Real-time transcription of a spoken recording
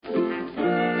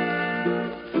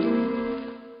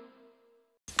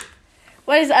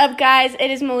What is up, guys? It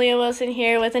is Malia Wilson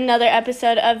here with another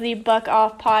episode of the Buck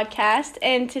Off podcast.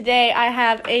 And today I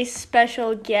have a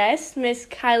special guest, Miss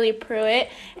Kylie Pruitt,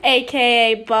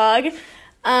 a.k.a. Bug. Her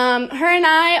and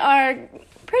I are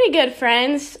pretty good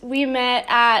friends. We met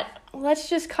at, let's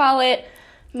just call it,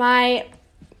 my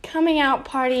coming out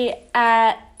party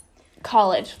at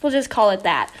college. We'll just call it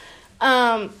that.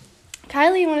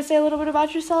 Kylie, you want to say a little bit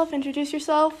about yourself? Introduce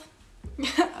yourself?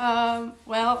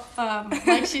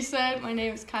 Like she said, my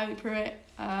name is Kylie Pruitt.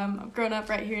 I've grown up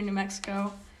right here in New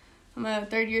Mexico. I'm a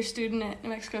third-year student at New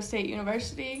Mexico State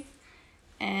University,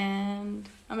 and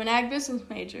I'm an ag business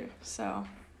major, so.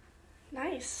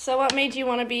 Nice. So what made you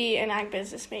want to be an ag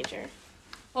business major?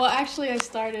 Well, actually, I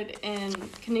started in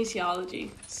kinesiology,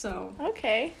 so.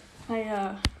 Okay.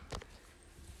 I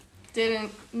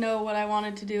didn't know what I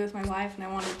wanted to do with my life, and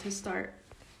I wanted to start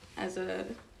as a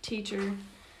teacher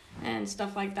and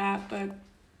stuff like that, but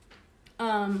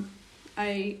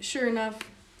I sure enough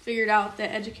figured out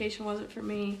that education wasn't for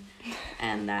me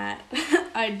and that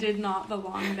I did not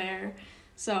belong there.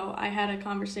 So I had a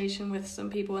conversation with some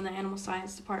people in the animal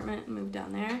science department and moved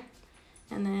down there,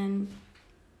 and then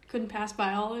couldn't pass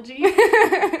biology.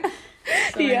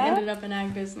 So I ended up in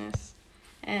ag business,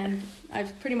 and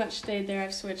I've pretty much stayed there.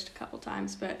 I've switched a couple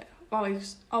times, but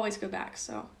always go back.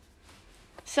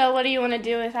 So what do you want to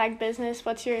do with ag business?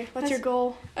 What's your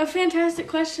goal? A fantastic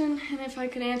question, and if I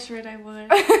could answer it, I would.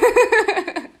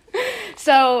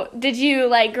 So did you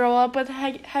grow up with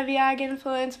heavy ag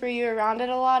influence? Were you around it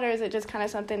a lot, or is it just kind of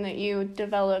something that you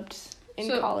developed in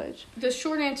college? The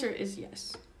short answer is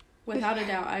yes. Without a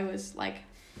doubt, I was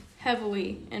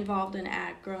heavily involved in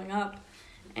ag growing up,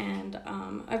 and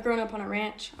I've grown up on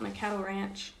a cattle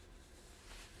ranch,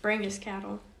 Brangus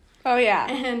cattle. Oh yeah.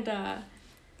 And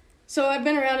so I've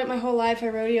been around it my whole life. I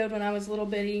rodeoed when I was little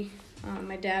bitty.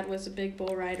 My dad was a big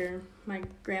bull rider. My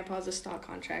grandpa's a stock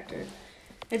contractor.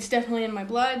 It's definitely in my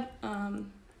blood.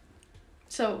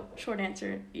 So short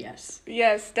answer, yes.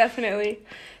 Yes, definitely.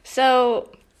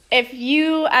 So if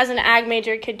you, as an ag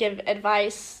major, could give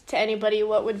advice to anybody,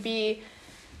 what would be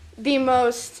the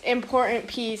most important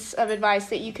piece of advice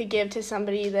that you could give to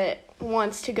somebody that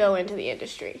wants to go into the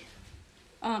industry?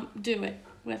 Do it,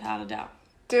 without a doubt.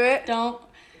 Do it?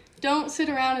 Don't sit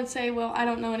around and say, well, I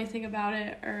don't know anything about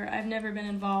it, or I've never been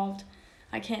involved.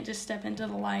 I can't just step into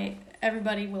the light.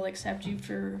 Everybody will accept you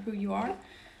for who you are,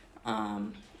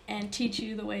 and teach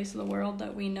you the ways of the world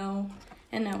that we know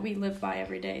and that we live by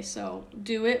every day. So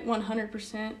do it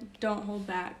 100%. Don't hold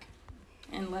back,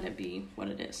 and let it be what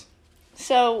it is.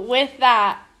 So with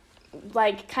that,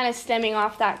 kind of stemming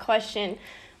off that question,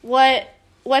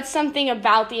 what's something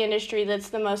about the industry that's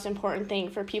the most important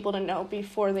thing for people to know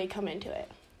before they come into it?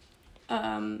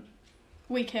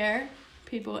 We care.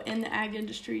 People in the ag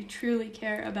industry truly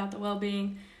care about the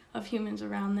well-being of humans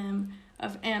around them,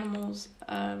 of animals,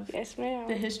 of Yes, ma'am.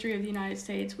 the history of the United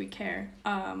States. We care.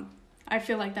 I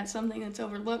feel like that's something that's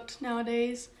overlooked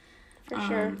nowadays. For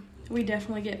sure. We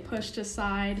definitely get pushed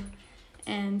aside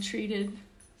and treated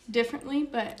differently,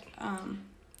 but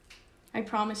I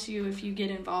promise you, if you get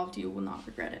involved, you will not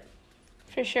regret it.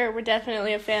 For sure. We're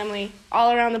definitely a family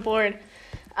all around the board.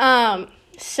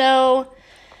 So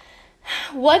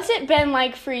what's it been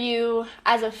like for you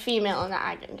as a female in the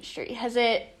ag industry? Has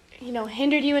it,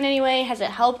 hindered you in any way? Has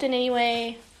it helped in any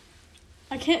way?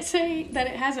 I can't say that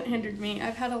it hasn't hindered me.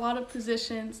 I've had a lot of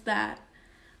positions that,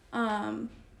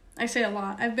 I say a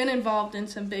lot. I've been involved in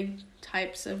some big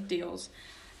types of deals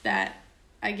that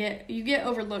you get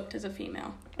overlooked as a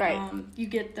female. Right. You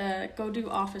get the go do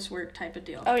office work type of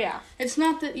deal. Oh, yeah. It's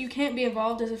not that you can't be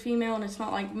involved as a female, and it's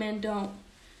not like men don't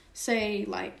say,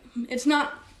 it's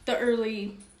not the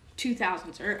early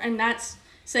 2000s, and that's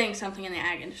saying something in the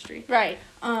ag industry. Right.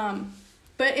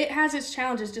 But it has its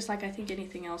challenges, just like I think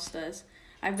anything else does.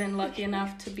 I've been lucky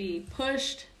enough to be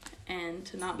pushed and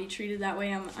to not be treated that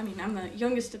way. I'm the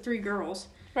youngest of 3 girls.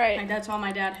 Right. That's all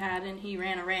my dad had, and he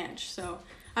ran a ranch. So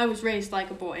I was raised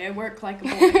like a boy. I worked like a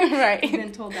boy. Right. I've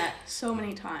been told that so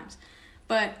many times.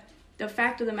 But the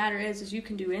fact of the matter is you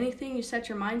can do anything you set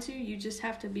your mind to. You just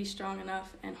have to be strong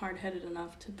enough and hard-headed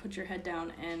enough to put your head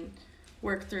down and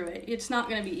work through it. It's not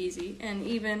going to be easy. And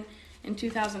even in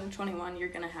 2021, you're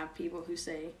going to have people who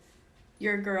say,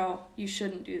 you're a girl, you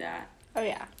shouldn't do that. Oh,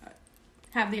 yeah.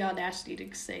 Have the audacity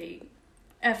to say,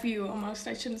 F you almost.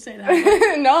 I shouldn't say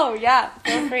that. No, yeah,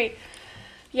 feel free.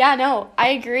 Yeah, no, I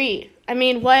agree. I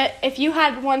mean, if you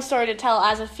had one story to tell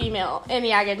as a female in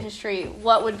the ag industry,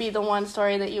 what would be the one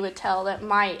story that you would tell that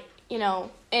might,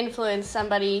 influence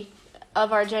somebody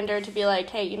of our gender to be like,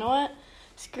 hey, you know what?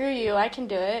 Screw you, I can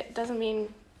do it. Doesn't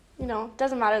mean,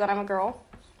 doesn't matter that I'm a girl.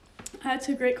 That's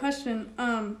a great question.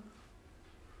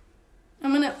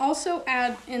 I'm going to also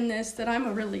add in this that I'm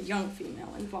a really young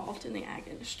female involved in the ag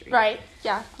industry. Right.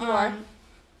 Yeah, you are.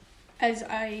 As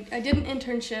I did an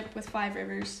internship with Five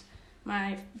Rivers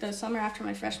the summer after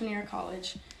my freshman year of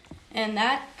college, and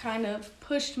that kind of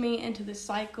pushed me into this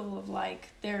cycle of, like,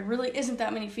 there really isn't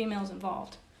that many females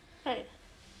involved. Right.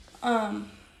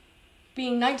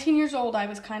 Being 19 years old, I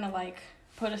was kind of, like,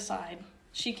 put aside.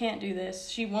 She can't do this.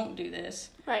 She won't do this.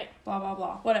 Right. Blah, blah,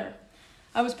 blah. Whatever.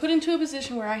 I was put into a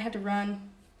position where I had to run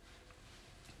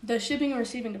the shipping and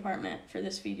receiving department for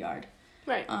this feed yard.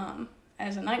 Right.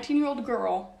 As a 19-year-old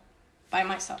girl by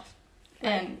myself. Right.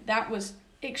 And that was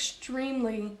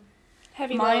extremely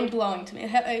heavy, mind-blowing to me.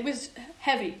 It was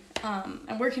heavy.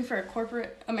 I'm working for a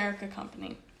corporate America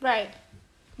company. Right.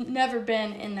 Never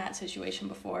been in that situation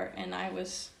before, and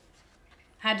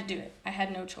had to do it. I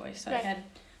had no choice. Right.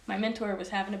 My mentor was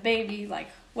having a baby, like,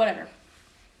 whatever.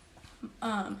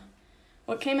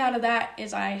 What came out of that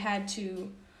is I had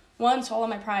to, one, swallow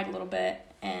my pride a little bit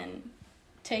and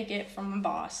take it from my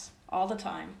boss all the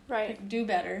time. Right. Like, do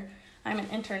better. I'm an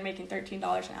intern making $13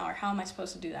 an hour. How am I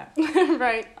supposed to do that?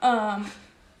 Right.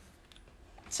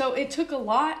 So it took a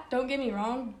lot, don't get me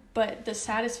wrong, but the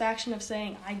satisfaction of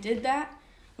saying I did that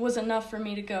was enough for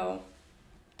me to go,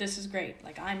 this is great.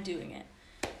 Like, I'm doing it.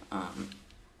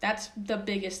 That's the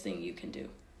biggest thing you can do.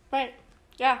 Right.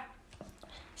 Yeah.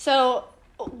 So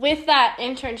with that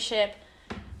internship,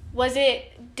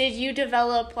 did you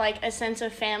develop, like, a sense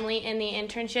of family in the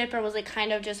internship, or was it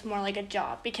kind of just more like a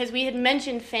job? Because we had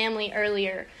mentioned family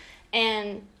earlier,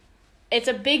 and it's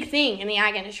a big thing in the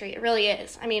ag industry. It really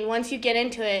is. I mean, once you get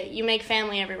into it, you make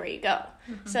family everywhere you go.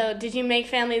 Mm-hmm. So did you make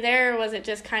family there, or was it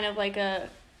just kind of like a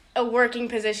working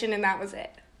position and that was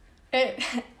it?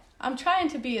 I'm trying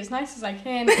to be as nice as I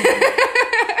can.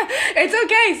 It's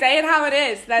okay. Say it how it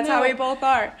is. That's how we both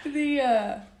are.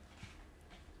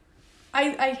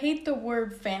 I hate the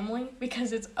word family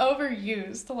because it's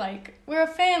overused. Like, we're a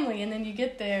family, and then you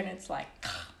get there and it's like,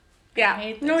 yeah. I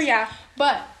hate this. No, yeah.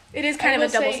 But it is kind of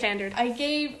a double standard.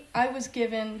 I was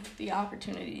given the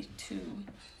opportunity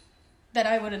that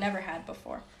I would have never had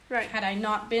before. Right. Had I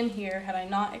not been here, had I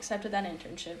not accepted that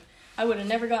internship, I would have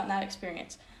never gotten that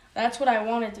experience. That's what I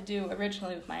wanted to do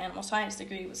originally with my animal science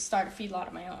degree, was start a feedlot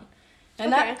of my own.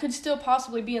 And that could still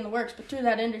possibly be in the works, but through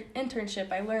that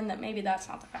internship, I learned that maybe that's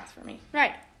not the path for me.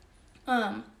 Right.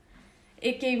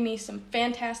 It gave me some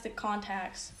fantastic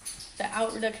contacts. The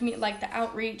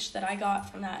outreach that I got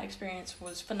from that experience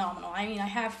was phenomenal. I mean, I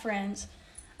have friends.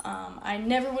 I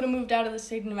never would have moved out of the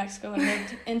state of New Mexico and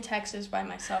lived in Texas by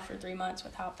myself for 3 months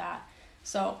without that.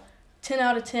 So 10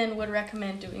 out of 10 would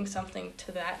recommend doing something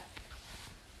to that,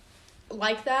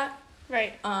 like that.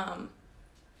 Right.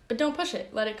 But don't push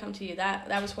it. Let it come to you.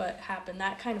 That was what happened.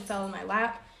 That kind of fell in my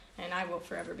lap, and I will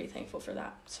forever be thankful for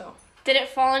that. So. Did it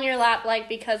fall in your lap, like,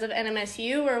 because of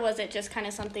NMSU, or was it just kind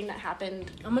of something that happened?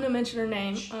 I'm going to mention her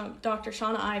name. Dr.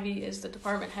 Shauna Ivey is the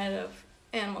department head of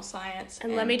animal science.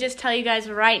 And let me just tell you guys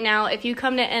right now, if you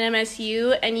come to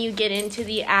NMSU and you get into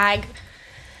the ag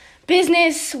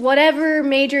business, whatever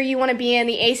major you want to be in,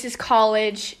 the ACES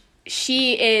College,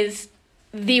 she is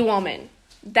the woman.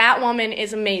 That woman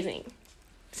is amazing.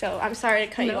 So I'm sorry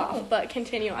to cut you off, but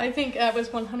continue on. I think that was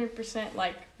 100%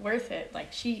 like worth it. Like,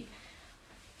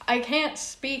 I can't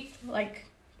speak like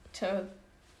to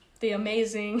the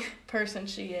amazing person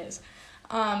she is.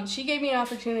 She gave me an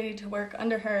opportunity to work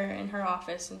under her in her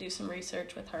office and do some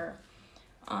research with her.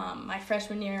 My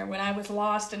freshman year, when I was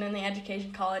lost and in the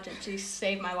education college, and she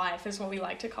saved my life, is what we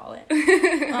like to call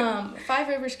it. Five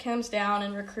Rivers comes down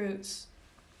and recruits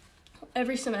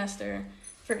every semester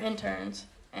for interns,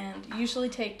 and usually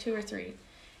take 2 or 3.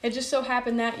 It just so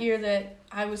happened that year that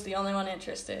I was the only one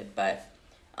interested, but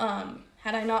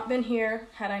had I not been here,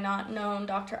 had I not known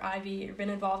Dr. Ivey or been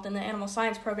involved in the animal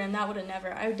science program, that would have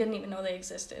never, I didn't even know they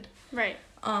existed. Right.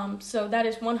 So that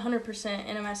is 100%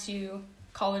 NMSU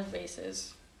college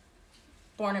bases,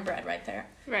 born and bred right there.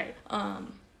 Right.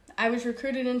 I was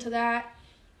recruited into that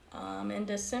in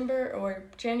December or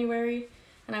January,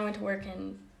 and I went to work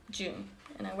in June.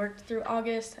 And I worked through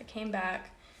August. I came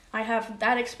back. I have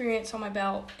that experience on my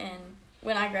belt, and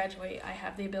when I graduate, I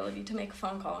have the ability to make a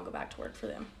phone call and go back to work for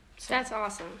them. So. That's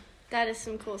awesome. That is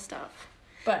some cool stuff.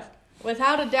 But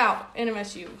without a doubt,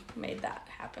 NMSU made that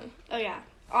happen. Oh, yeah.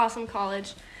 Awesome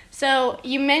college. So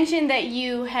you mentioned that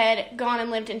you had gone and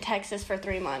lived in Texas for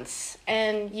 3 months,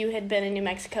 and you had been in New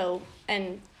Mexico,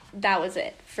 and that was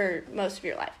it for most of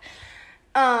your life.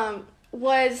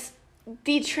 Was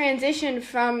the transition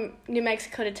from New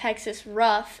Mexico to Texas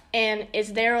rough, and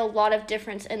is there a lot of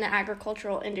difference in the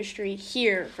agricultural industry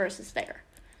here versus there?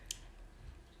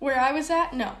 Where I was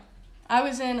at, no. I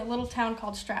was in a little town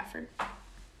called Stratford.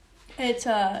 It's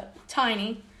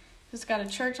tiny. It's got a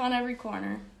church on every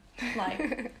corner.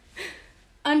 Like,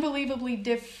 unbelievably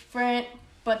different,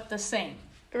 but the same.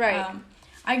 Right.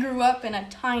 I grew up in a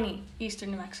tiny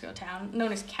eastern New Mexico town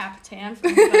known as Capitan, for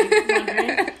anybody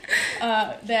wondering,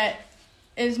 that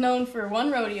is known for one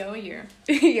rodeo a year.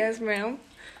 Yes, ma'am.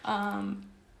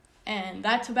 And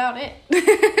that's about it.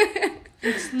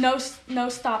 It's no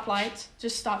stoplights,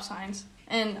 just stop signs.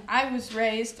 And I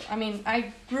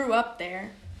grew up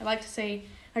there. I like to say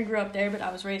I grew up there, but I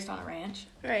was raised on a ranch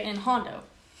in Hondo.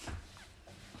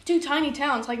 Two tiny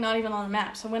towns, like not even on the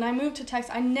map. So when I moved to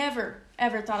Texas, I never,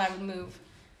 ever thought I would move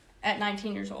at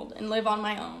 19 years old and live on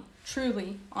my own,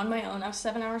 truly on my own. I was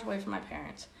 7 hours away from my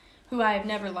parents, who I have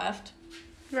never left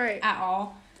at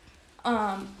all.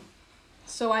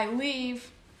 So I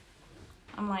leave.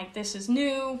 I'm like, this is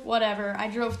new, whatever. I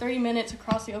drove 30 minutes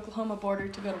across the Oklahoma border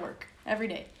to go to work every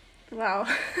day. Wow.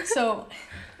 So,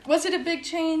 was it a big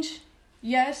change?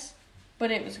 Yes,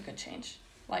 but it was a good change.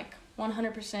 Like,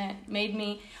 100% made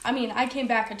me... I came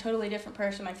back a totally different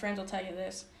person. My friends will tell you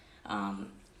this.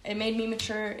 It made me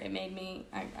mature. It made me,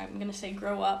 I'm going to say,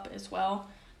 grow up as well,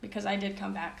 because I did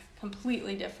come back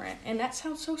completely different. And that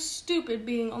sounds so stupid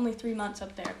being only 3 months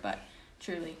up there, but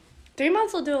truly... 3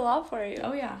 months will do a lot for you.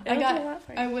 Oh, yeah. It'll do a lot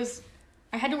for you.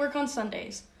 I had to work on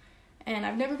Sundays. And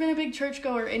I've never been a big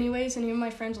churchgoer anyways, and even my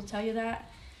friends will tell you that.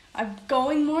 I'm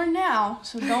going more now,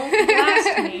 so don't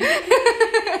blast me.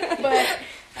 But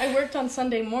I worked on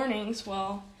Sunday mornings.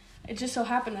 Well, it just so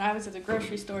happened that I was at the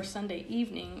grocery store Sunday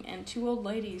evening, and 2 old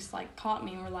ladies, caught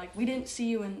me and were like, we didn't see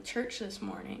you in church this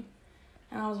morning.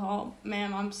 And I was all,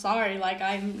 ma'am, I'm sorry.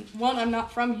 I'm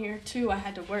not from here. 2, I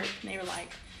had to work. And they were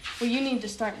like, well, you need to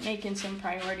start making some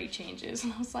priority changes.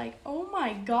 And I was like, oh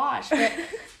my gosh. But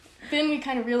then we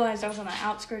kind of realized I was on the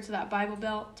outskirts of that Bible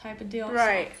Belt type of deal.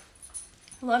 Right.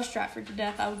 So I love Stratford to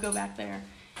death. I would go back there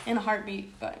in a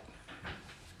heartbeat, but...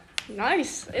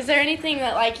 Nice. Is there anything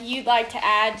that, you'd like to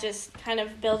add, just kind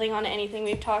of building on anything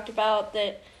we've talked about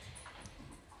that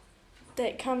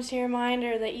comes to your mind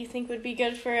or that you think would be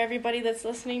good for everybody that's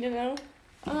listening to know?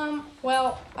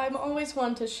 Well, I'm always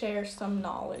one to share some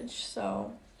knowledge,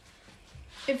 so...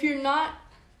 If you're not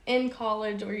in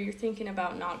college or you're thinking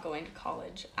about not going to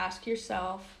college, ask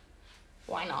yourself,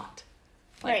 why not?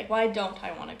 Why don't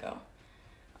I want to go?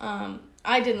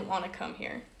 I didn't want to come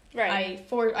here. Right.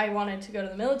 I wanted to go to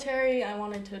the military. I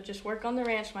wanted to just work on the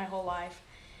ranch my whole life.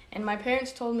 And my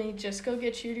parents told me, just go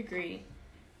get your degree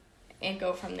and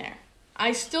go from there.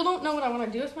 I still don't know what I want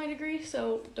to do with my degree,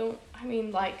 so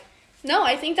No,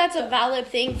 I think that's a valid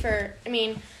thing for,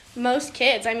 most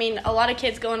kids. A lot of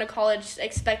kids go into college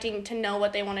expecting to know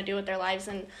what they want to do with their lives,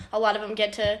 and a lot of them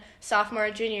get to sophomore or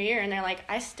junior year, and they're like,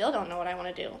 I still don't know what I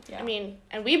want to do. Yeah.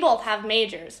 And we both have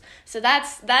majors, so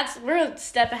we're a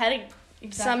step ahead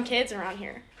of some kids around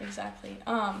here. Exactly.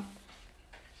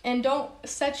 And don't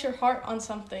set your heart on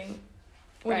something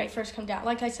when you first come down.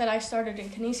 Like I said, I started in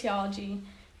kinesiology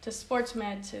to sports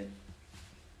med to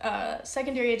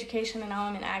secondary education, and now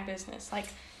I'm in ag business.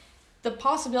 The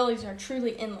possibilities are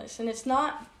truly endless, and it's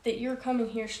not that you're coming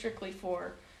here strictly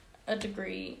for a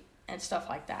degree and stuff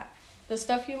like that. The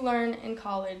stuff you learn in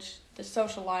college, the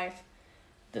social life,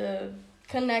 the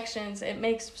connections,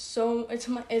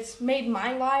 it's made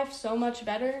my life so much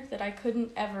better that I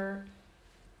couldn't ever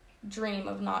dream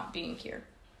of not being here.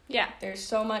 Yeah. There's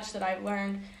so much that I've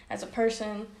learned as a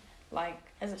person,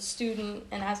 as a student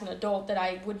and as an adult, that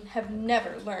I would have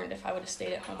never learned if I would have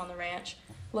stayed at home on the ranch,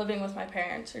 living with my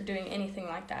parents or doing anything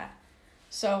like that.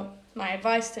 So my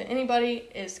advice to anybody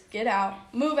is get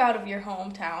out, move out of your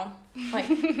hometown.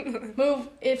 Move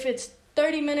if it's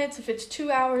 30 minutes, if it's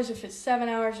 2 hours, if it's 7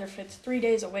 hours, or if it's 3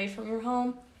 days away from your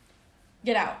home,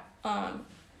 get out.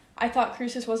 I thought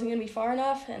Cruces wasn't going to be far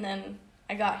enough, and then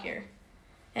I got here.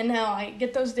 And now I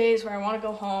get those days where I want to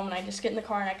go home, and I just get in the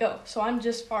car and I go. So I'm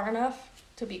just far enough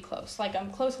to be close. I'm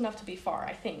close enough to be far,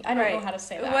 I think. I don't know how to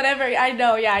say that. Whatever, I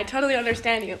know, yeah, I totally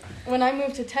understand you. When I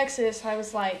moved to Texas, I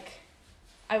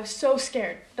was so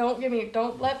scared.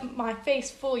 Don't let my face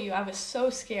fool you. I was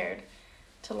so scared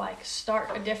to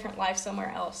start a different life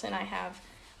somewhere else. And I have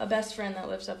a best friend that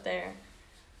lives up there.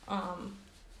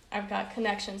 I've got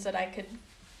connections that I could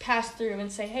pass through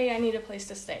and say, hey, I need a place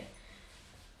to stay.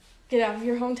 Get out of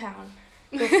your hometown.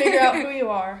 Go figure out who you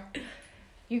are.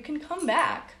 You can come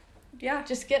back. Yeah.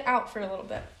 Just get out for a little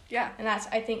bit. Yeah. And that's,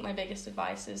 I think, my biggest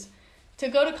advice is to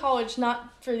go to college, not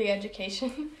for the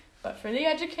education, but for the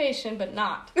education, but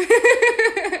not.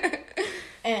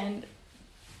 And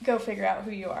go figure out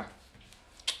who you are.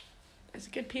 That's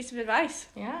a good piece of advice.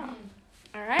 Yeah.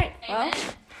 All right. Amen.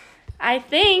 Well, I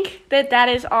think that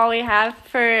is all we have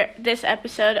for this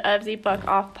episode of the Buck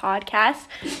Off podcast.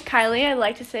 Kylie, I'd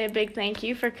like to say a big thank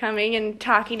you for coming and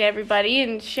talking to everybody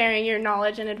and sharing your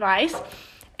knowledge and advice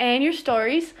and your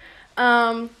stories.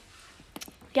 Thank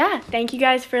you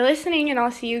guys for listening, and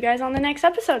I'll see you guys on the next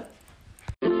episode.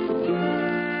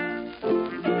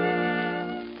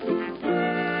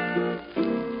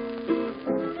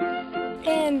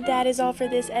 And that is all for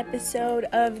this episode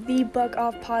of the Buck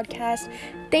Off podcast.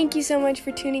 Thank you so much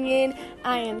for tuning in.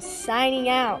 I am signing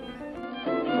out.